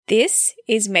This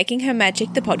is Making Her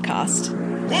Magic, the podcast.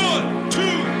 1, 2,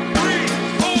 3,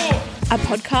 4. A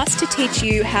podcast to teach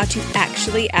you how to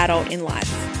actually adult in life.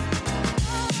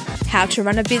 How to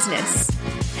run a business.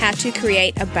 How to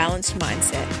create a balanced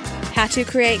mindset. How to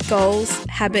create goals,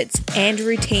 habits, and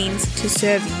routines to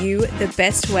serve you the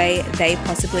best way they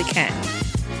possibly can.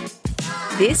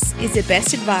 This is the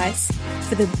best advice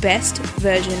for the best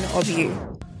version of you.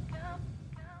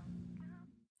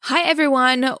 Hi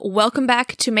everyone, welcome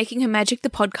back to Making Her Magic,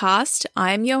 the podcast.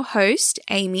 I'm your host,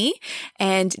 Amy,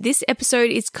 and this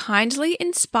episode is kindly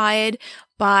inspired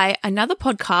by another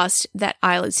podcast that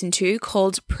I listen to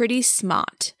called Pretty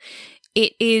Smart.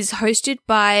 It is hosted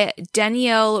by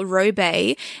Danielle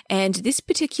Robay, and this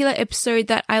particular episode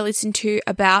that I listened to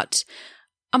about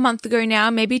a month ago now,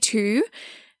 maybe two,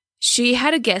 she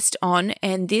had a guest on,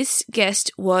 and this guest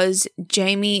was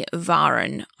Jamie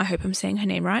Varon. I hope I'm saying her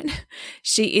name right.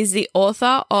 She is the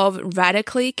author of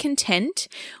Radically Content,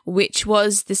 which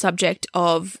was the subject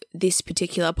of this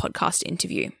particular podcast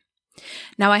interview.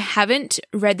 Now, I haven't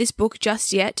read this book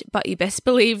just yet, but you best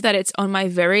believe that it's on my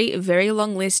very, very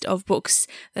long list of books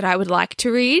that I would like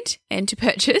to read and to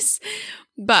purchase.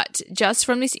 But just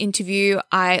from this interview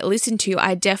I listened to,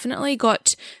 I definitely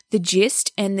got the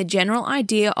gist and the general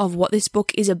idea of what this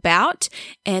book is about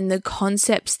and the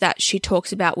concepts that she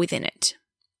talks about within it.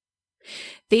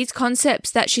 These concepts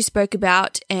that she spoke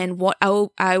about and what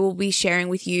I will be sharing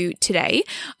with you today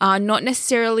are not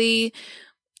necessarily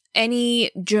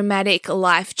any dramatic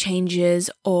life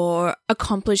changes or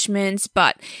accomplishments,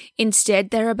 but instead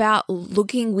they're about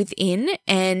looking within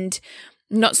and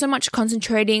not so much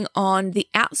concentrating on the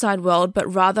outside world, but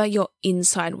rather your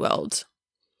inside world.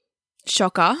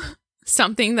 Shocker.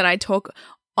 Something that I talk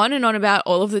on and on about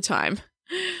all of the time.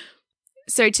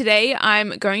 So today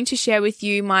I'm going to share with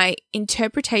you my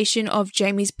interpretation of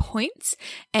Jamie's points.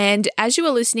 And as you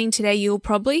are listening today, you'll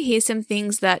probably hear some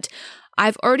things that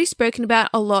I've already spoken about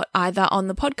a lot, either on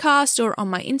the podcast or on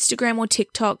my Instagram or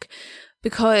TikTok,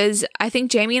 because I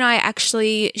think Jamie and I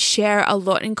actually share a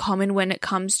lot in common when it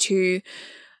comes to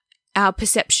our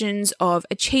perceptions of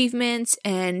achievements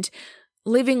and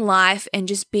living life and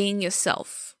just being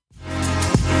yourself.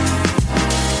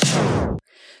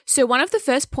 So one of the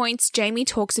first points Jamie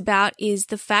talks about is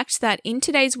the fact that in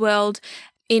today's world,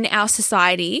 in our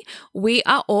society, we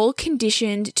are all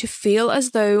conditioned to feel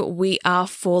as though we are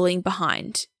falling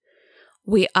behind.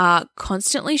 We are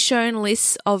constantly shown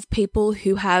lists of people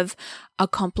who have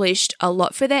accomplished a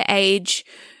lot for their age.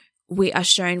 We are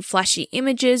shown flashy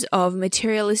images of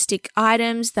materialistic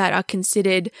items that are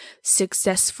considered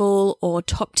successful or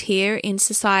top tier in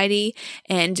society,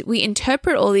 and we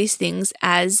interpret all these things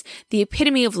as the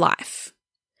epitome of life,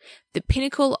 the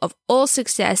pinnacle of all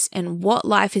success and what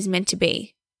life is meant to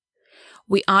be.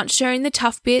 We aren't shown the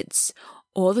tough bits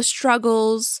or the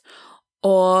struggles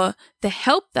or the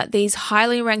help that these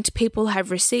highly ranked people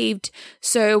have received,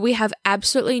 so we have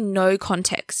absolutely no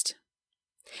context.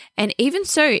 And even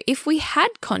so, if we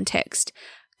had context,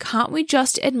 can't we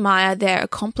just admire their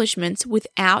accomplishments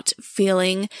without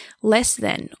feeling less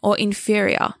than or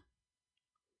inferior?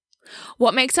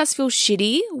 What makes us feel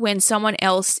shitty when someone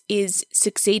else is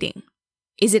succeeding?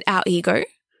 Is it our ego?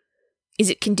 Is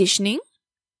it conditioning?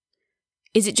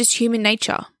 Is it just human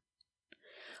nature?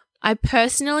 I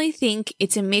personally think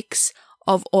it's a mix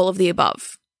of all of the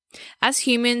above. As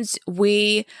humans,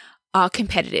 we are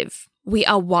competitive. We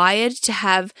are wired to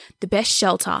have the best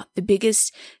shelter, the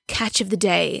biggest catch of the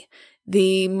day,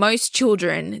 the most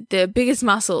children, the biggest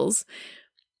muscles.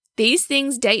 These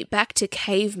things date back to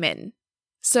cavemen.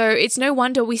 So it's no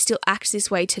wonder we still act this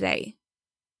way today.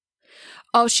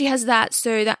 Oh, she has that,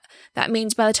 so that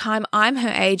means by the time I'm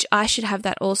her age, I should have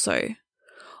that also.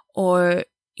 Or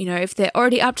if they're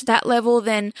already up to that level,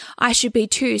 then I should be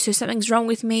too. So something's wrong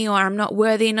with me, or I'm not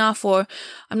worthy enough, or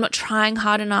I'm not trying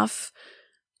hard enough.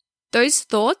 Those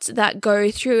thoughts that go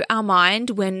through our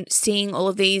mind when seeing all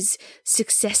of these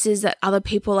successes that other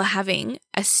people are having,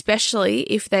 especially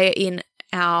if they're in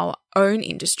our own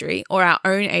industry or our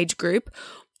own age group,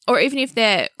 or even if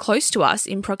they're close to us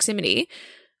in proximity,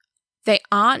 they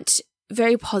aren't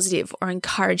very positive or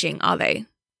encouraging, are they?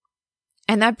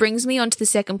 And that brings me on to the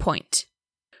second point.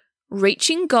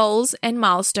 Reaching goals and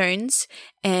milestones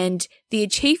and the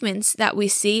achievements that we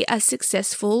see as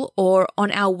successful or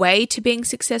on our way to being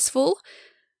successful,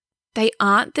 they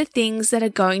aren't the things that are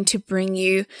going to bring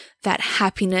you that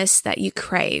happiness that you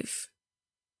crave.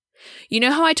 You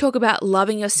know how I talk about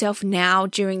loving yourself now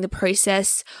during the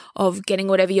process of getting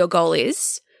whatever your goal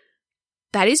is?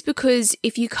 That is because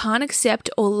if you can't accept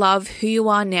or love who you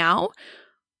are now,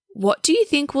 What do you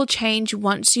think will change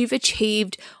once you've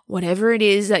achieved whatever it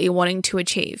is that you're wanting to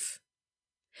achieve?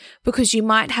 Because you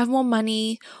might have more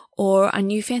money or a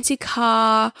new fancy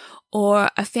car or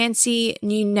a fancy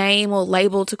new name or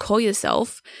label to call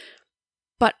yourself,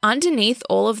 but underneath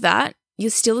all of that,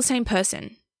 you're still the same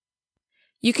person.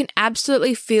 You can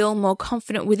absolutely feel more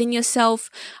confident within yourself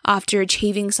after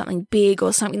achieving something big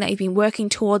or something that you've been working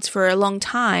towards for a long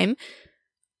time.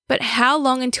 But how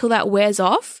long until that wears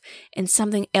off and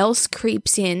something else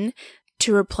creeps in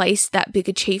to replace that big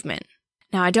achievement?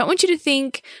 Now, I don't want you to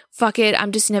think, fuck it,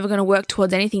 I'm just never going to work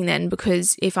towards anything then,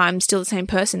 because if I'm still the same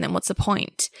person, then what's the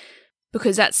point?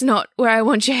 Because that's not where I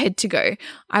want your head to go.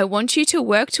 I want you to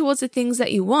work towards the things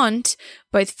that you want,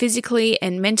 both physically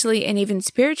and mentally and even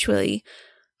spiritually.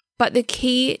 But the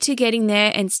key to getting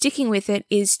there and sticking with it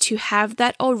is to have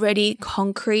that already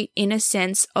concrete inner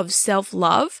sense of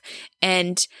self-love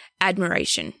and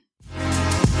admiration.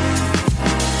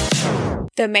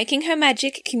 The Making Her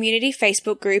Magic community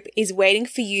Facebook group is waiting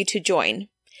for you to join.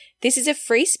 This is a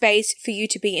free space for you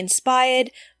to be inspired,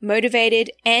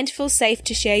 motivated, and feel safe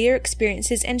to share your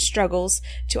experiences and struggles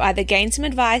to either gain some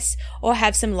advice or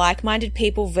have some like-minded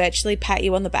people virtually pat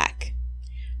you on the back.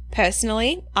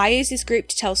 Personally, I use this group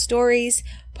to tell stories,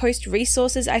 post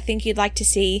resources I think you'd like to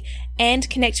see, and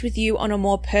connect with you on a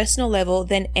more personal level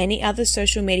than any other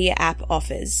social media app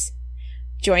offers.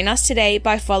 Join us today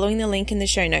by following the link in the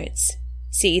show notes.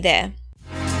 See you there.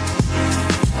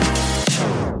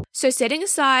 So setting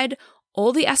aside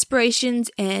all the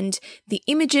aspirations and the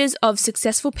images of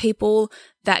successful people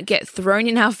that get thrown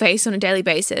in our face on a daily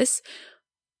basis,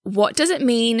 what does it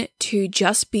mean to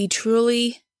just be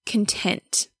truly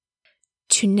content?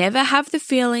 To never have the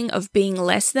feeling of being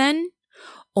less than,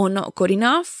 or not good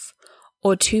enough,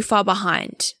 or too far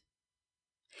behind.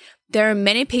 There are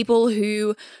many people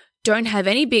who don't have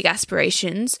any big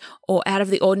aspirations or out of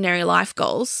the ordinary life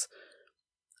goals.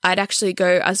 I'd actually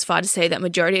go as far to say that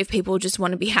majority of people just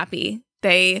want to be happy.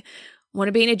 They want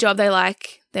to be in a job they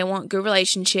like. They want good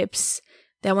relationships.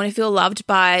 They want to feel loved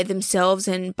by themselves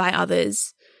and by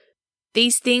others.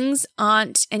 These things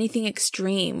aren't anything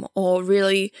extreme or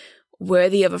really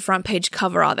worthy of a front page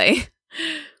cover, are they?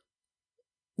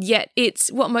 Yet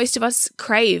it's what most of us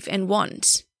crave and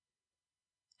want.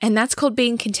 And that's called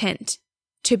being content.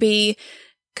 To be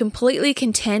completely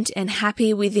content and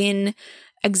happy within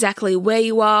exactly where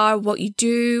you are, what you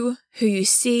do, who you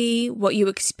see, what you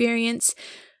experience.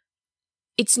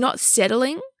 It's not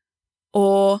settling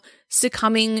or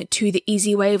succumbing to the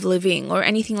easy way of living or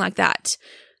anything like that.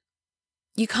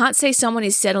 You can't say someone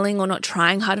is settling or not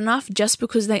trying hard enough just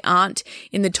because they aren't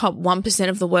in the top 1%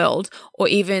 of the world or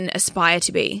even aspire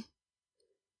to be.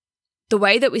 The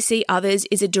way that we see others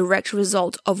is a direct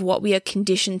result of what we are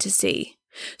conditioned to see.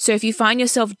 So if you find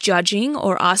yourself judging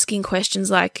or asking questions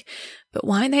like, but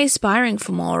why aren't they aspiring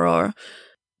for more? Or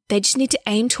they just need to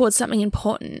aim towards something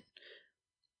important.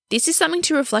 This is something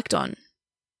to reflect on.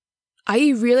 Are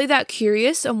you really that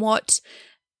curious on what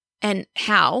and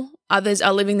how others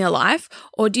are living their life?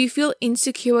 Or do you feel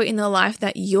insecure in the life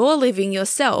that you're living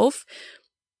yourself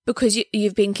because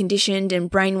you've been conditioned and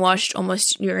brainwashed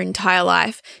almost your entire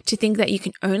life to think that you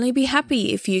can only be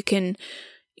happy if you can,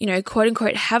 quote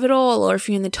unquote, have it all, or if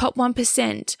you're in the top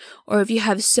 1%, or if you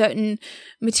have certain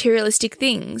materialistic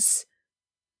things?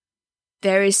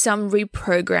 There is some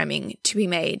reprogramming to be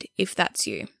made if that's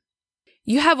you.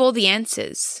 You have all the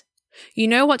answers. You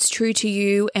know what's true to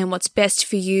you and what's best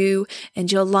for you and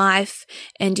your life.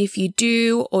 And if you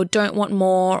do or don't want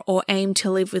more or aim to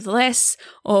live with less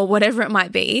or whatever it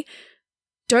might be,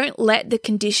 don't let the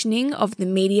conditioning of the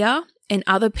media and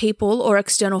other people or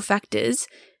external factors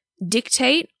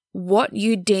dictate what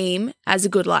you deem as a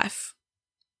good life.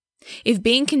 If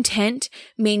being content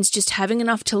means just having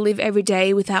enough to live every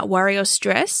day without worry or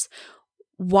stress,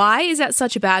 why is that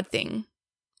such a bad thing?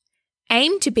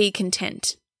 Aim to be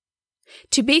content.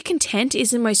 To be content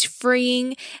is the most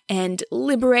freeing and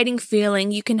liberating feeling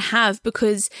you can have,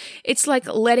 because it's like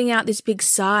letting out this big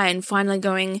sigh and finally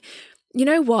going, you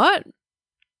know what?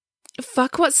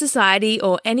 Fuck what society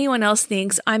or anyone else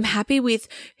thinks. I'm happy with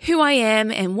who I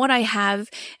am and what I have,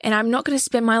 and I'm not going to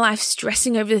spend my life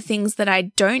stressing over the things that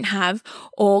I don't have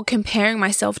or comparing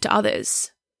myself to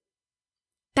others.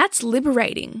 That's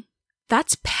liberating.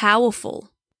 That's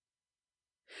powerful.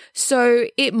 So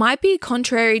it might be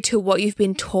contrary to what you've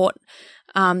been taught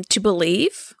to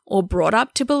believe or brought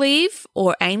up to believe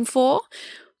or aim for,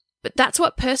 but that's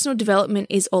what personal development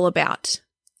is all about.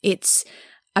 It's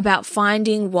about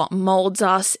finding what molds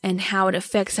us and how it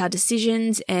affects our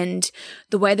decisions and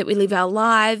the way that we live our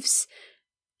lives,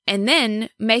 and then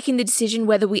making the decision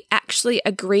whether we actually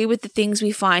agree with the things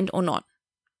we find or not.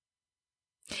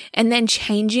 and then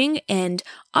changing and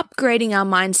upgrading our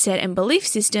mindset and belief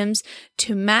systems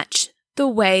to match the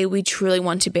way we truly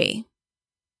want to be.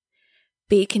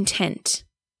 Be content.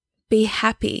 Be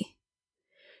happy.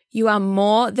 You are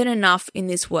more than enough in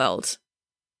this world.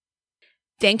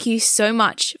 Thank you so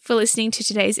much for listening to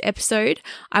today's episode.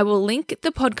 I will link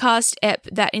the podcast app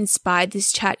that inspired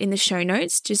this chat in the show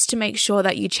notes just to make sure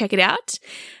that you check it out.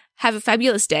 Have a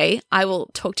fabulous day. I will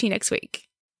talk to you next week.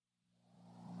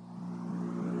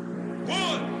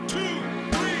 1, 2,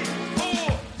 3,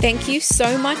 4. Thank you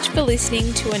so much for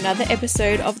listening to another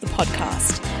episode of the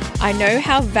podcast. I know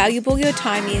how valuable your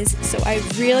time is, so I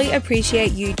really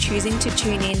appreciate you choosing to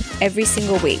tune in every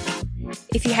single week.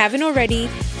 If you haven't already,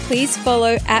 please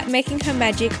follow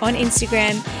 @MakingHerMagic on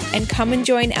Instagram and come and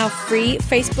join our free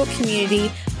Facebook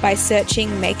community by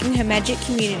searching Making Her Magic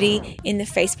Community in the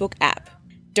Facebook app.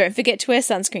 Don't forget to wear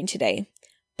sunscreen today.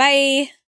 Bye!